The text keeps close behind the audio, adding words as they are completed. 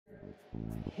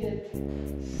hit,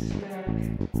 smack,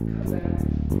 come back,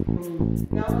 boom.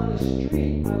 Now on the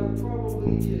street, I would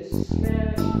probably just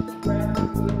smash, grab the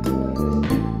foot, go like this.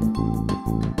 So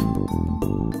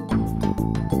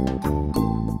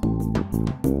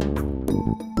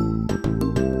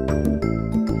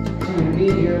I'm going to be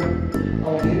in here,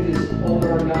 I'll hit this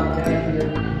ulnar knot back here,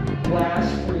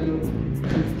 blast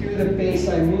through the base,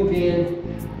 I move in,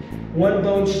 one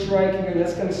bone strike here,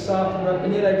 that's going to soften up,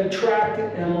 and then I retract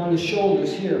it, and I'm on the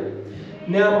shoulders here.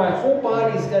 Now my whole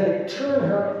body is going to turn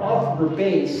her off of her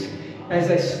base as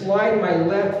I slide my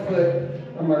left foot,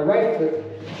 or my right foot,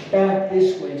 back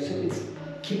this way. So it's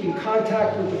keeping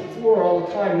contact with the floor all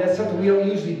the time. That's something we don't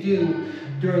usually do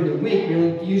during the week. We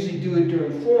don't usually do it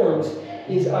during forms,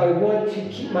 is I want to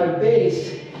keep my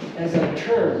base as I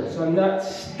turn. So I'm not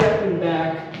stepping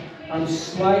back. I'm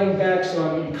sliding back, so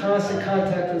I'm in constant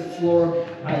contact with the floor.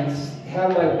 I have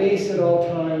my base at all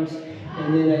times,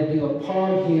 and then I do a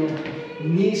palm heel,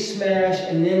 knee smash,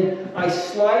 and then I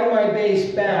slide my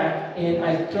base back, and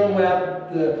I throw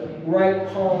out the right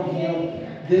palm heel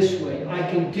this way. I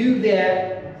can do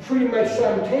that pretty much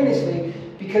simultaneously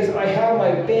because I have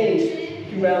my base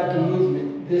throughout the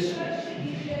movement this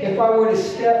way. If I were to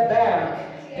step back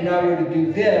and I were to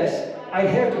do this, I'd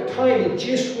have to time it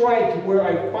just right to where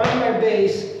I find my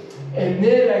base and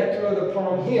then I throw the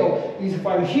palm heel. Because if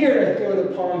I'm here and I throw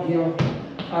the palm heel,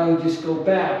 I would just go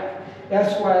back.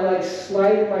 That's why I like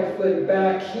sliding my foot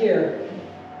back here,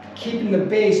 keeping the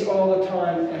base all the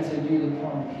time as I do the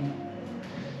palm heel.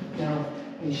 Now,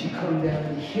 as you come down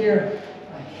to here,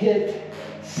 I hit,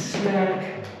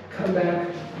 smack, come back,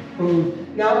 boom.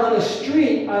 Now on the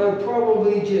street, I would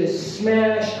probably just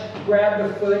smash, grab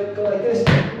the foot, go like this,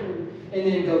 and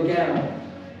then go down.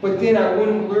 But then I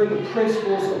wouldn't learn the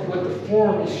principles of what the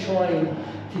form is trying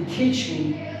to teach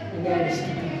me, and that is to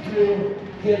come through,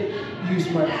 hit, use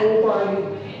my whole body,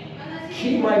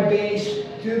 keep my base,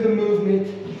 do the movement,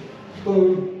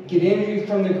 boom, get energy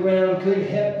from the ground, good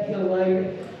hip, heel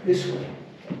alignment, this way.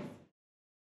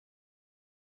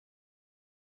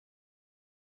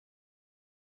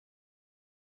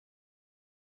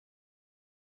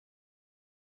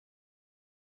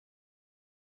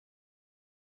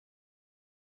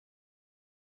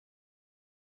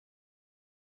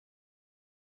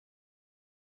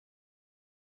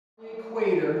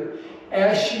 Equator,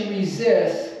 as she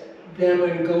resists, then I'm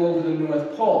going to go over the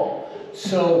North Pole.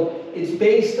 So it's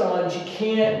based on she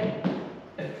can't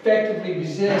effectively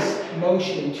resist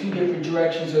motion in two different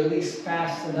directions, or at least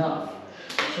fast enough.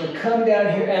 So come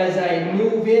down here as I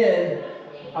move in,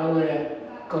 I'm going to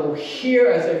go here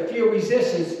as I feel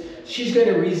resistance. She's going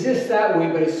to resist that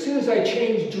way, but as soon as I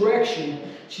change direction,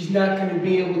 she's not going to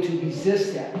be able to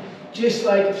resist that. Just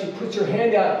like if she puts her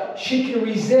hand out, she can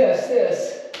resist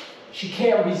this. She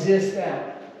can't resist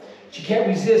that. She can't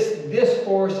resist this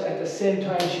force at the same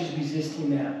time she's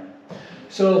resisting that.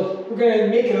 So we're going to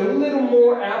make it a little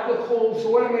more applicable. So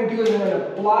what I'm going to do is I'm going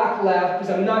to block left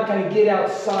because I'm not going to get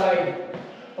outside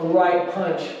a right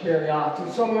punch very often.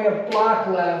 So I'm going to block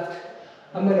left.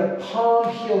 I'm going to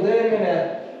palm heel. Then I'm going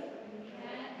to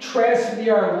transfer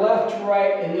the arm left to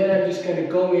right, and then I'm just going to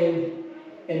go in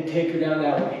and take her down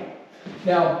that way.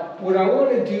 Now, what I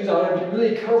want to do is I want to be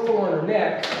really careful on her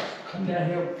neck. Come down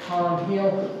here, palm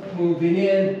heel, moving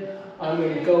in. I'm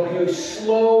going to go here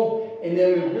slow, and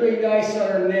then really nice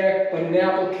on her neck, but in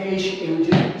application, it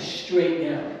would just be straight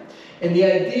down. And the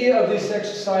idea of this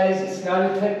exercise, it's not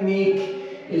a technique,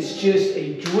 it's just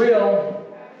a drill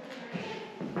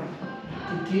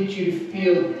to get you to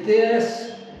feel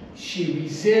this. She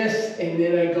resists, and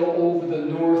then I go over the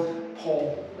North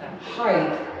Pole. That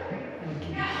height, I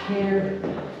can here,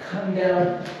 come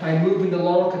down, I move into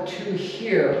longitude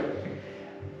here.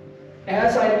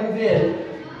 As I move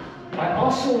in, I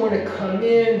also want to come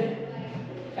in.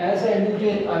 As I move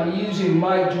in, I'm using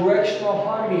my directional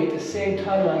harmony at the same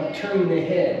time I'm turning the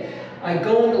head. I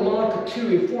go into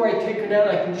longitude. Before I take her down,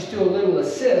 I can just do a little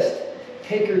assist,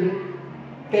 take her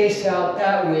base out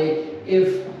that way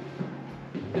if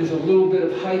there's a little bit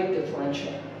of height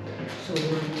differential. So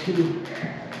 1, 2,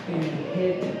 and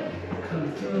hit,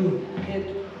 come through,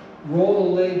 hit, roll the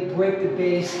leg, break the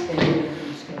base, and then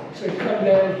so I come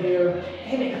down here,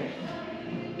 and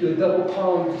do a double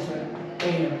palm, just like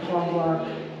bam, palm block,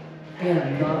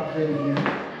 bam, knock right here.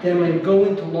 Then I'm going to go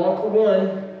into locker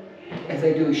 1 as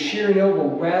I do a shearing elbow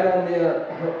right on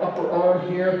her upper arm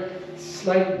here.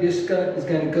 Slight discut is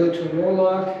going to go to an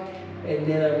oarlock, and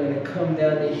then I'm going to come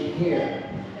down to here.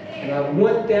 And I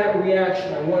want that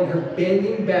reaction. I want her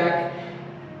bending back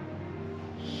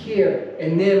here.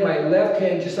 And then my left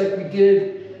hand, just like we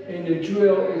did in the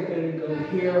drill, is going to go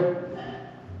here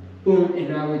boom,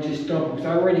 and I would just dump her. So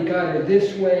I already got her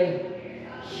this way,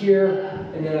 here,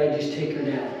 and then I just take her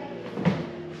down.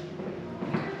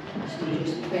 So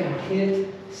just bam, hit,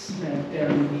 smack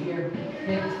down here,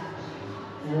 hit,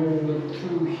 roll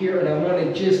through here, and I want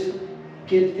to just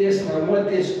get this, and I want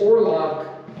this oarlock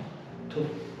to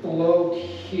float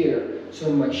here.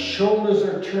 So my shoulders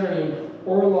are turning,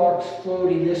 oarlock's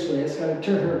floating this way. It's going to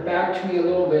turn her back to me a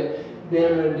little bit.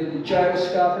 Then I'm going to do the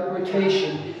gyroscopic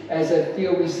rotation. As I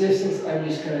feel resistance, I'm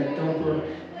just going to dump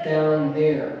her down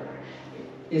there.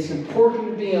 It's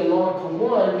important to be in lock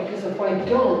one because if I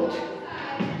don't,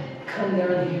 come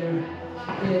down here,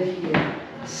 hit here,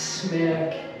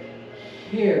 smack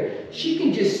here. She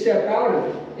can just step out of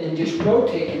it and just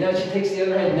rotate, and now she takes the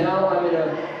other hand. Now I'm in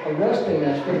a wrestling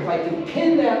match. But if I can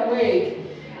pin that leg,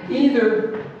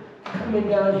 either coming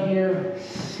down here,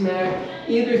 smack,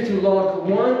 either through lock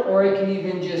one, or I can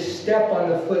even just step on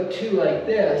the foot too, like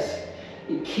this.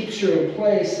 It keeps her in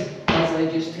place as I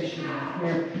just touch her down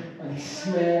here. I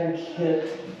smack,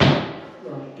 hit,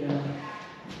 drop down,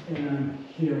 and I'm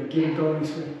here. I get it going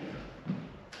this way.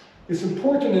 It's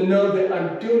important to know that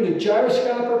I'm doing a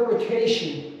gyroscopic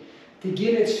rotation to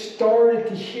get it started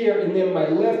to here, and then my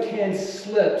left hand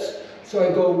slips. So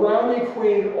I go around the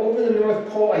equator, over the North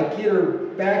Pole, I get her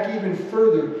back even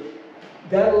further.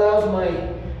 That allows my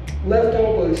left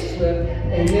elbow to slip,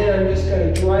 and then I'm just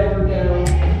going to drive her down,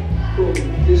 boom,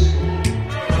 this way.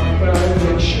 But I want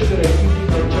to make sure that I do